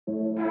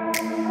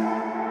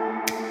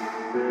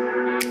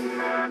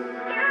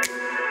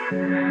So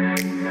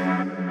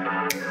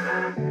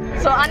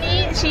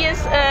Annie, she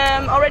is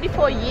already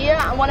for a year,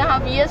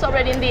 1.5 years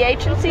already in the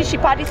agency. She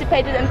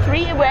participated in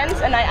 3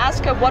 events, and I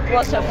asked her what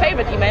was her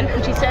favorite event,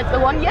 and she said the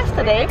one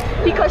yesterday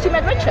because she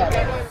met Richard.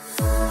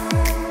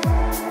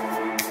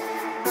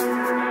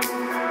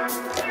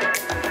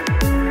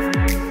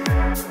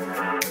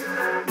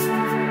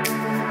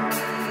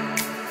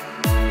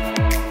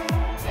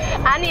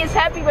 Annie is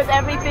happy with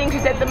everything. She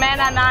said the men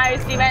are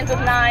nice, the events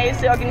are nice,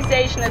 the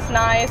organization is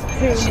nice.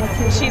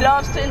 She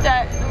loves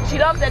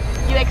that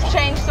you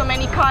exchange so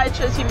many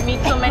cultures, you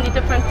meet so many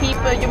different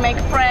people, you make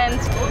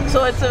friends,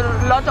 so it's a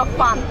lot of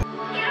fun.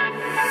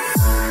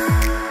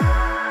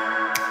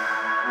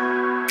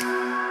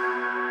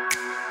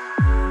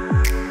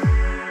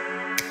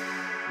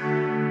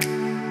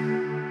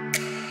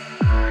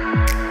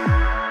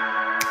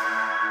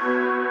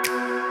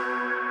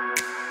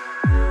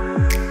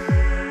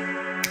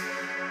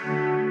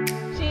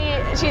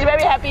 She's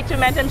very happy to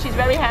meet him, she's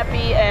very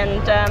happy,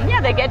 and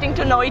yeah, they're getting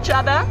to know each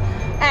other,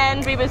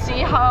 and we will see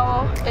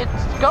how it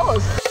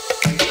goes.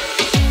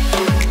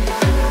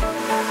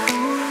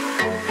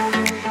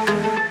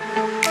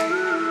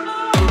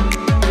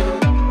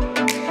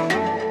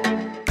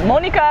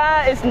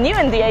 Monica is new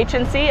in the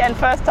agency, and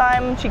first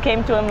time she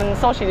came to a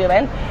social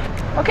event.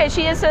 Okay,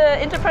 she is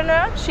an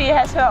entrepreneur, she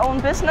has her own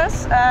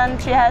business, and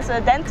she has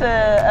a dental,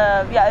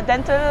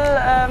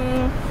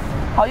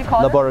 how you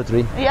call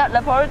laboratory. It? Yeah,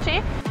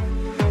 laboratory.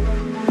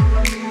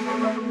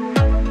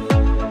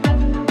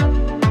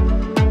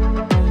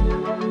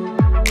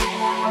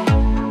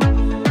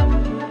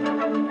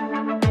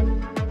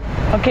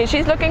 Okay,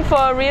 she's looking for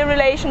a real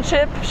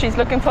relationship, she's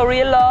looking for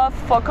real love,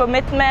 for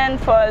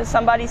commitment, for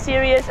somebody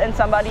serious and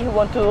somebody who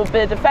wants to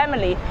build a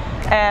family.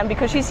 And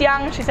because she's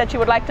young, she said she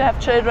would like to have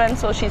children,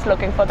 so she's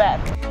looking for that.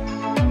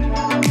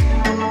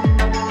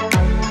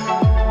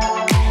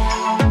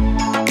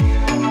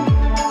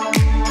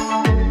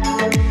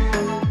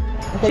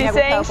 She's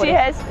saying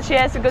she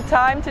has a good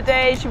time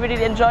today, she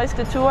really enjoys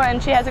the tour,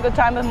 and she has a good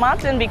time with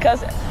Martin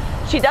because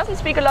she doesn't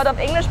speak a lot of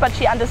English, but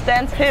she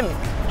understands him.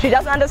 She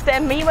doesn't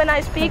understand me when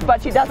I speak,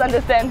 but she does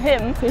understand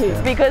him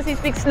because he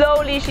speaks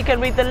slowly, she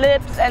can read the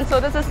lips, and so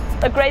this is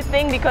a great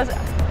thing because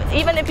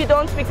even if you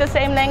don't speak the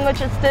same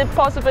language, it's still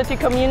possible to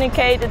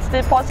communicate, it's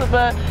still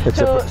possible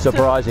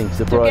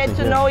to get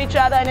to know each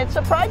other, and it's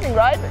surprising,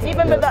 right?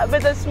 Even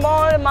with a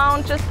small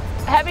amount, just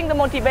having the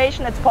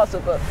motivation, it's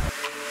possible.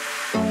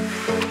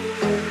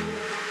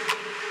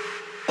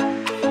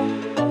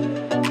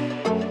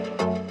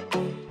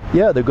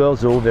 Yeah, the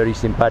girls are all very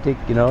sympathetic,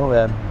 you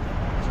know,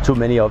 too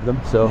many of them,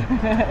 so,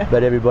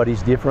 but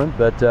everybody's different,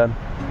 but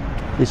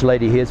this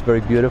lady here is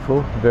very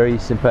beautiful, very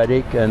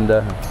sympathetic, and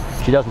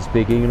she doesn't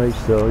speak English,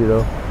 so, you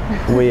know,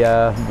 we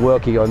are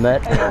working on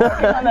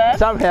that.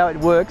 Somehow it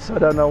works, I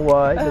don't know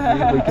why,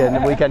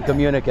 but we can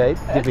communicate.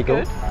 That's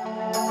difficult. Good.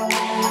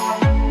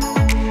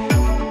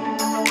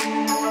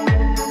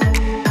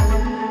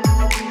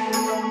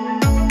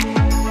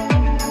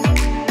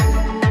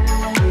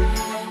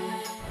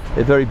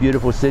 A very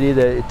beautiful city,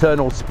 the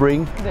eternal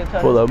spring.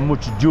 Well,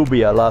 much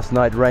lluvia last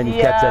night, rainy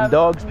cats and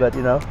dogs, but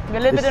you know. We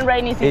live in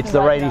rainy season. It's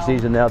the rainy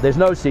season now. There's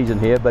no season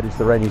here, but it's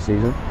the rainy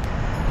season.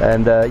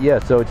 And yeah,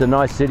 so it's a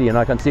nice city, and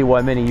I can see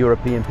why many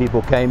European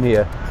people came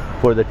here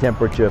for the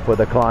temperature, for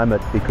the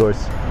climate,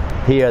 because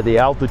here the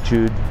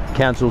altitude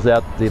cancels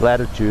out the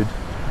latitude.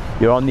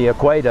 You're on the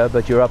equator,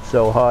 but you're up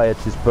so high,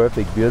 it's just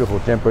perfect, beautiful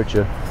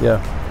temperature. Yeah.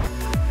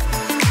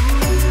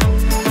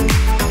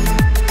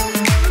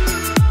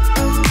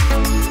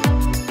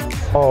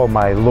 Oh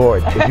my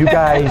Lord, if you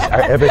guys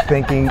are ever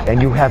thinking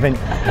and you haven't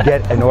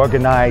get an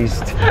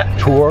organized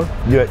tour,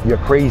 you're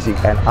crazy.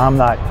 And I'm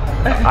not,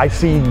 I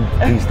see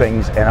these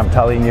things and I'm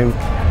telling you,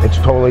 it's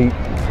totally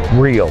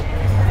real,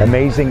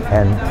 amazing,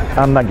 and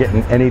I'm not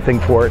getting anything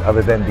for it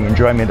other than the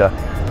enjoyment of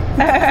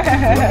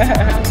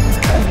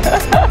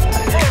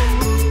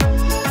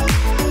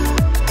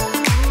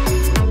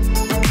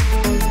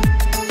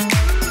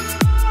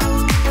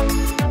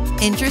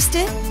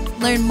Interested?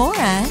 Learn more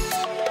at